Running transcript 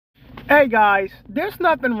Hey guys, there's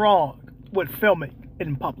nothing wrong with filming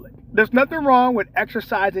in public. There's nothing wrong with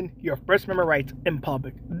exercising your First Amendment rights in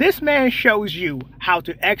public. This man shows you how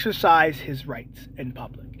to exercise his rights in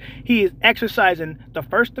public. He is exercising the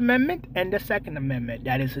First Amendment and the Second Amendment.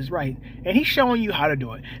 That is his right. And he's showing you how to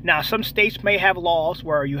do it. Now, some states may have laws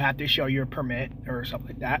where you have to show your permit or something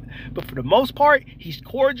like that. But for the most part, he's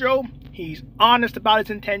cordial. He's honest about his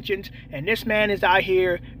intentions, and this man is out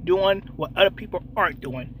here doing what other people aren't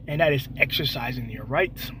doing, and that is exercising your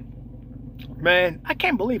rights. Man, I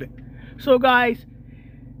can't believe it. So guys,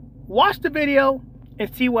 watch the video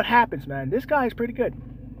and see what happens, man. This guy is pretty good.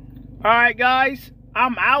 All right, guys,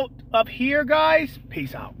 I'm out of here, guys.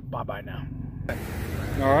 Peace out. Bye-bye now.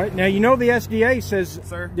 All right. Now, you know the SDA says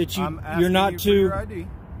Sir, that you're not to... your ID.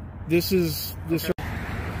 This is... this. Okay.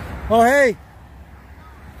 Oh, hey.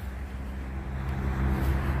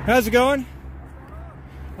 How's it going?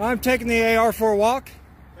 I'm taking the AR for a walk.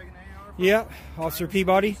 Taking the AR? Yeah, Officer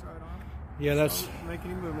Peabody. Right on. Yeah, that's... Don't make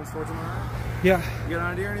any movements towards him, all right? Yeah. You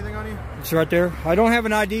got an ID or anything on you? It's right there. I don't have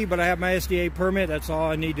an ID, but I have my SDA permit. That's all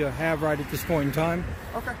I need to have right at this point in time.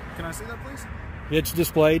 Okay. Can I see that, please? It's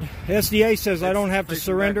displayed. SDA says I don't have to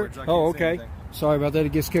surrender. Oh, okay. Sorry about that.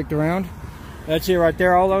 It gets kicked around. That's it right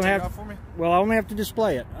there. All I have... for me? Well, I only have to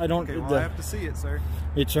display it. I don't... Okay, well, I have to see it, sir.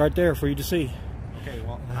 It's right there for you to see. Okay,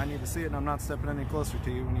 well, I need to see it, and I'm not stepping any closer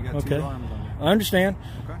to you when you got two arms on you. I understand.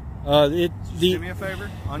 Okay. Just do me a favor,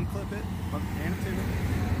 unclip it, hand it to me.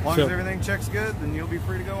 As long as everything checks good, then you'll be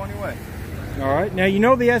free to go on your way. All right. Now, you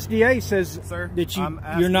know the SDA says Sir, that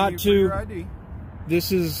you're not to... your ID.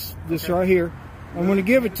 This is this right here. I'm going to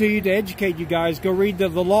give it to you to educate you guys. Go read the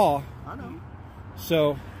law. I know.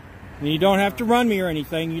 So, you don't have to run me or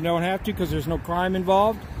anything. You don't have to because there's no crime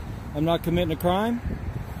involved. I'm not committing a crime.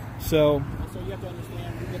 So... So you have to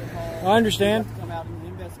understand, we get a call. I understand. You have to come out and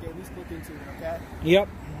investigate, at least look into it, okay? Yep.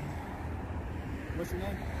 What's your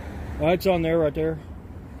name? It's on there, right there.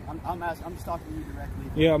 I'm just talking to you directly.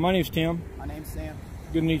 Yeah, my name's Tim. My name's Sam.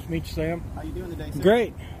 Good to meet you, Sam. How you doing today, sir?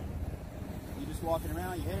 Great. You just walking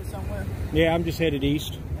around? You headed somewhere? Yeah, I'm just headed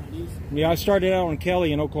east. Headed east? Yeah, I started out on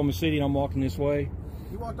Kelly in Oklahoma City, and I'm walking this way.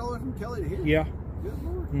 You walked all the way from Kelly to here? Yeah. Good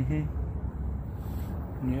Lord. Mm-hmm.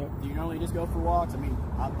 Yep. Do you normally just go for walks? I mean,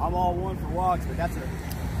 I'm all one for walks, but that's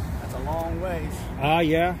a long ways.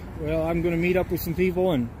 Yeah. Well, I'm going to meet up with some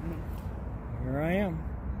people, and here I am.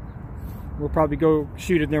 We'll probably go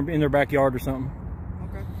shoot in their backyard or something.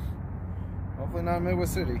 Okay. Hopefully not in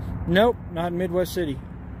Midwest City. Nope, not in Midwest City.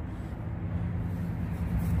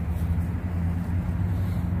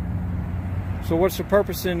 So what's the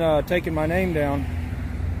purpose in taking my name down?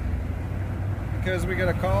 Because we got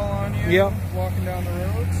a call on you. Yep. Walking down the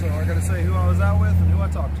road, so I got to say who I was out with and who I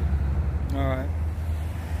talked to. All right.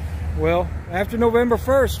 Well, after November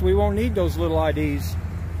 1st, we won't need those little IDs.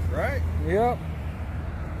 Right? Yep.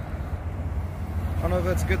 I don't know if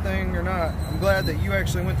that's a good thing or not. I'm glad that you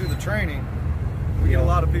actually went through the training. We get a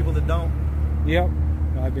lot of people that don't. Yep.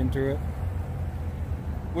 I've been through it.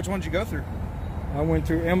 Which one did you go through? I went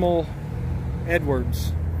through Emil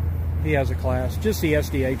Edwards. He has a class, just the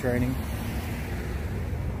SDA training.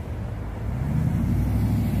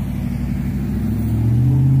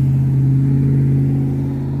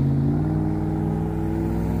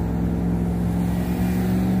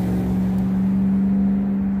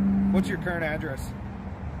 What's your current address?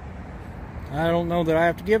 I don't know that I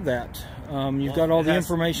have to give that. You've got all the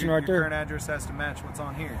information right there. Your current address has to match what's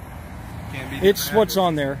on here. Can't be it's what's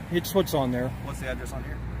on there. It's what's on there. What's the address on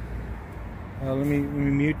here? Let me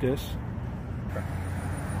mute this. Okay.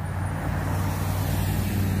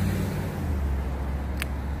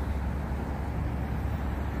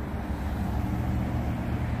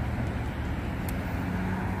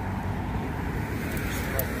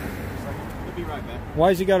 We'll be right back.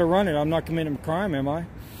 Why's he got to run it? I'm not committing a crime, am I?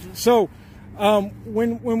 So,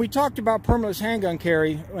 when we talked about permitless handgun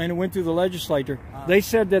carry and it went through the legislature, they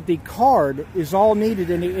said that the card is all needed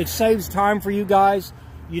and it saves time for you guys.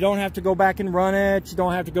 You don't have to go back and run it. You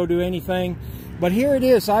don't have to go do anything. But here it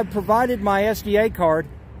is. I've provided my SDA card,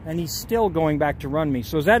 and he's still going back to run me.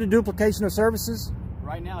 So is that a duplication of services?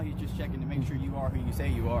 Right now, he's just checking to make sure you are who you say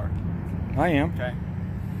you are. I am. Okay.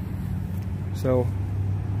 So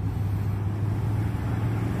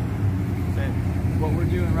what we're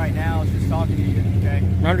doing right now is just talking to you, okay?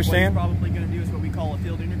 I understand. What he's probably going to do is what we call a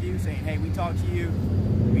field interview, saying, hey, we talked to you.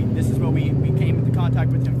 This is what we came into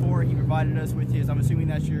contact with him for. He provided us with his, I'm assuming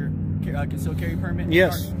that's your concealed carry permit?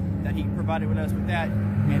 Yes. That he provided with us with that,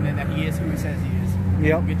 and then that he is who he says he is.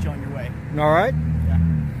 Yep. We'll get you on your way. All right. Yeah.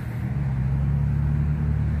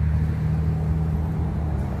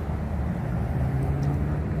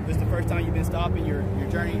 This is the first time you've been stopping your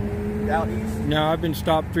journey? out east? No, I've been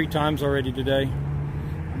stopped 3 times already today.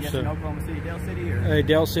 Yes, in Oklahoma City, Dale City, or?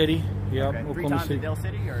 Dale City. Yep. Okay. Oklahoma 3 times City. in Dale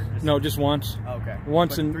City, or just? No, just once. Oh, okay.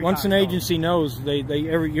 Once an agency knows,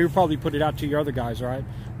 you probably put it out to your other guys, right?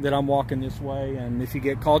 That I'm walking this way, and if you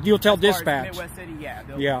get called, you'll tell dispatch. Midwest City, yeah.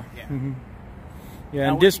 Yeah. Yeah. Mm-hmm. Yeah,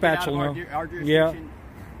 now, and dispatch will know. Our Yeah.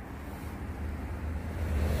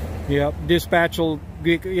 Yep. Dispatch will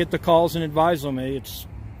get the calls and advise them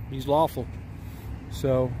he's lawful.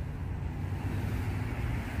 So,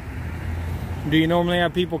 do you normally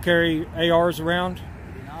have people carry ARs around?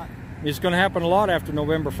 Maybe not. It's going to happen a lot after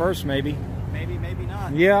November 1st, maybe. Maybe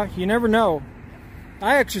not. Yeah, you never know.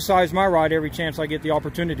 I exercise my right every chance I get the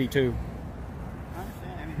opportunity to. I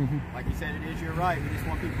understand. I mean, like you said, it is your right. We just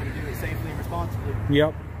want people to do it safely and responsibly.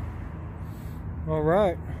 Yep. All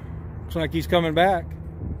right. Looks like he's coming back.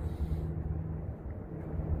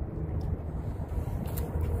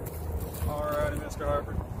 Alrighty, Mr.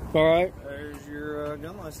 Harper. All right. There's your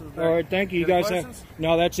gun license. All right. Thank you. You guys have. Questions?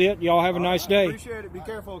 No, that's it. Y'all have a nice day. Appreciate it. Be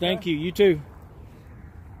careful. Okay? Thank you. You too.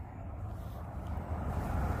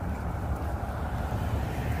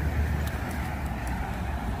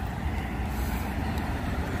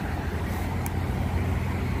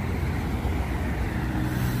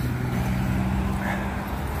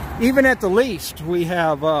 Even at the least, we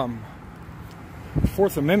have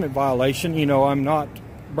Fourth Amendment violation. You know, I'm not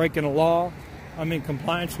breaking a law. I'm in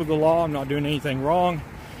compliance with the law. I'm not doing anything wrong.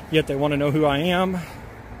 Yet they want to know who I am.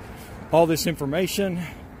 All this information.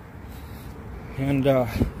 And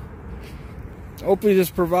hopefully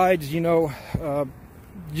this provides, you know,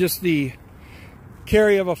 just the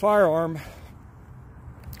carry of a firearm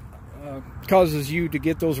causes you to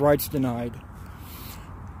get those rights denied.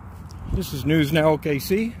 This is News Now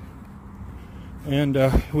OKC. And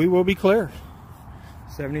we will be clear.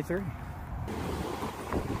 73.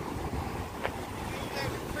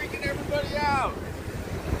 Freaking everybody out.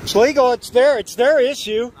 It's legal. It's their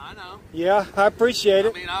issue. I know. Yeah, I appreciate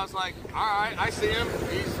it. I mean, I was like, all right, I see him.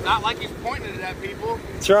 He's not like he's pointing it at people.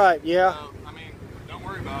 That's right. Yeah. So, I mean, don't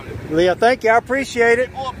worry about it. Yeah. Thank you. I appreciate it.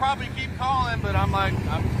 People will probably keep calling, but I'm like,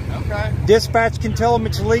 okay. Dispatch can tell them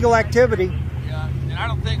it's illegal activity. Yeah, and I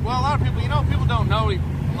don't think. Well, a lot of people, you know, people don't know a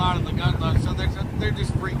lot of the gun laws, so they're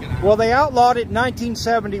just freaking out. Well, they outlawed it in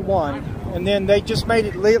 1971, and then they just made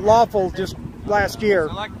it lawful just last year.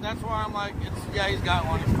 So like, that's why I'm like, yeah, he's got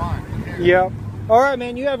one. It's fine. Yeah. All right,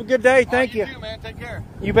 man. You have a good day. Thank you. You too, man. Take care.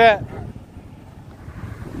 You bet.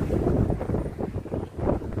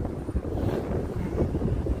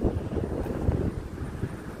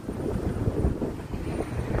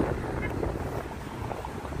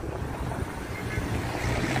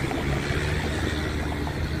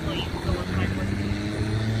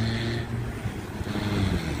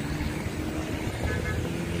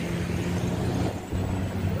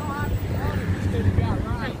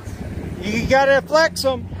 You gotta flex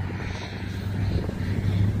them.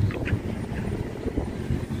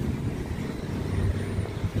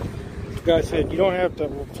 The guy said you don't have to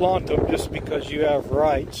flaunt them just because you have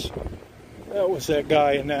rights. That was that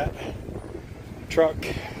guy in that truck.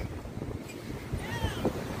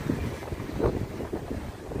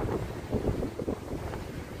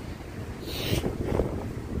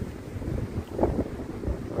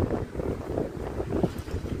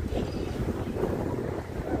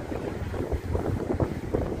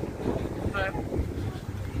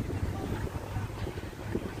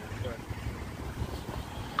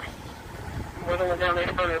 We're down there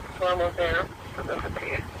for the almost there. So that's up to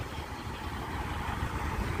you.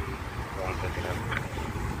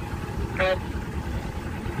 Good.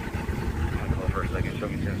 I'm going for a second. Show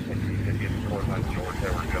me 1060, 50 at the court line, George,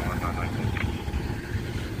 there we're going, 919.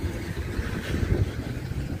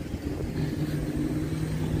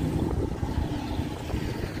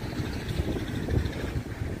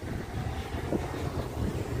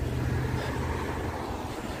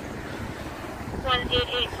 One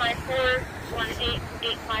 8854,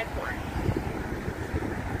 18854.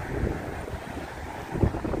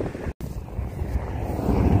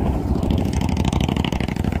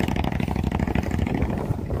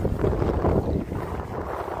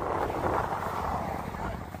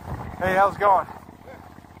 Hey, how's it going?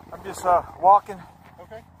 I'm just walking.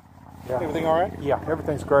 Okay. Yeah. Everything all right? Yeah,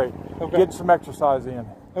 everything's great. Okay. Getting some exercise in,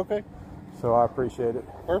 Okay. so I appreciate it.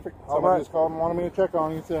 Perfect. All Somebody right. just called and wanted me to check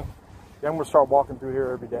on you, so. Then we'll start walking through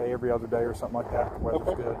here every day, every other day or something like that. The weather's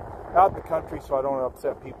Okay. good. Out in the country so I don't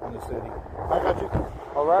upset people in the city. I got you.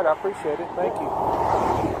 All right, I appreciate it. Thank you.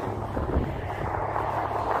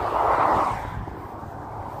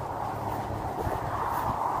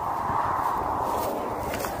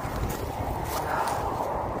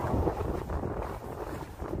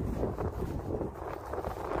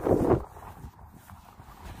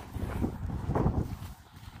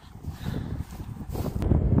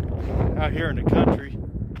 out here in the country.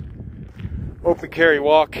 Open carry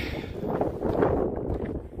walk.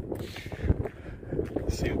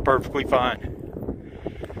 Seems perfectly fine.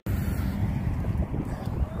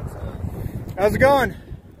 How's it going?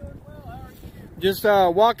 Just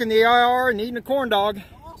walking the IR and eating a corn dog.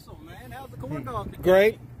 Awesome, man. How's the corn dog today?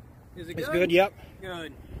 Great. Is it It's good? good, yep.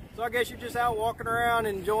 Good. So I guess you're just out walking around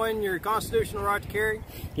enjoying your constitutional right to carry?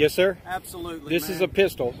 Yes, sir. Absolutely, This man. is a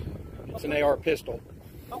pistol. It's an AR pistol.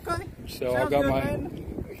 Okay. So Sounds I got good, my man.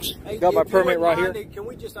 Hey, got my if you permit wouldn't right mind, here. Can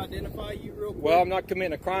we just identify you real quick? Well, I'm not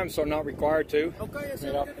committing a crime, so I'm not required to. Okay, that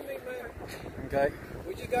sounds Yeah. good to me, man. Okay.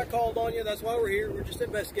 We just got called on you. That's why we're here. We're just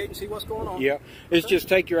investigating, see what's going on. Yeah. It's just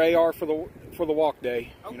take your AR for the walk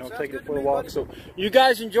day. Oh, You know, sounds take good it to for the me, walk. buddy. So you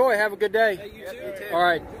guys enjoy. Have a good day. Hey, you too. All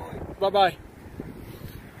right. Enjoy. Bye-bye.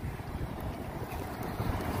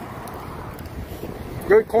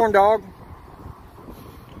 Good corn dog.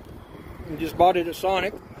 We just bought it at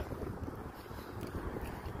Sonic.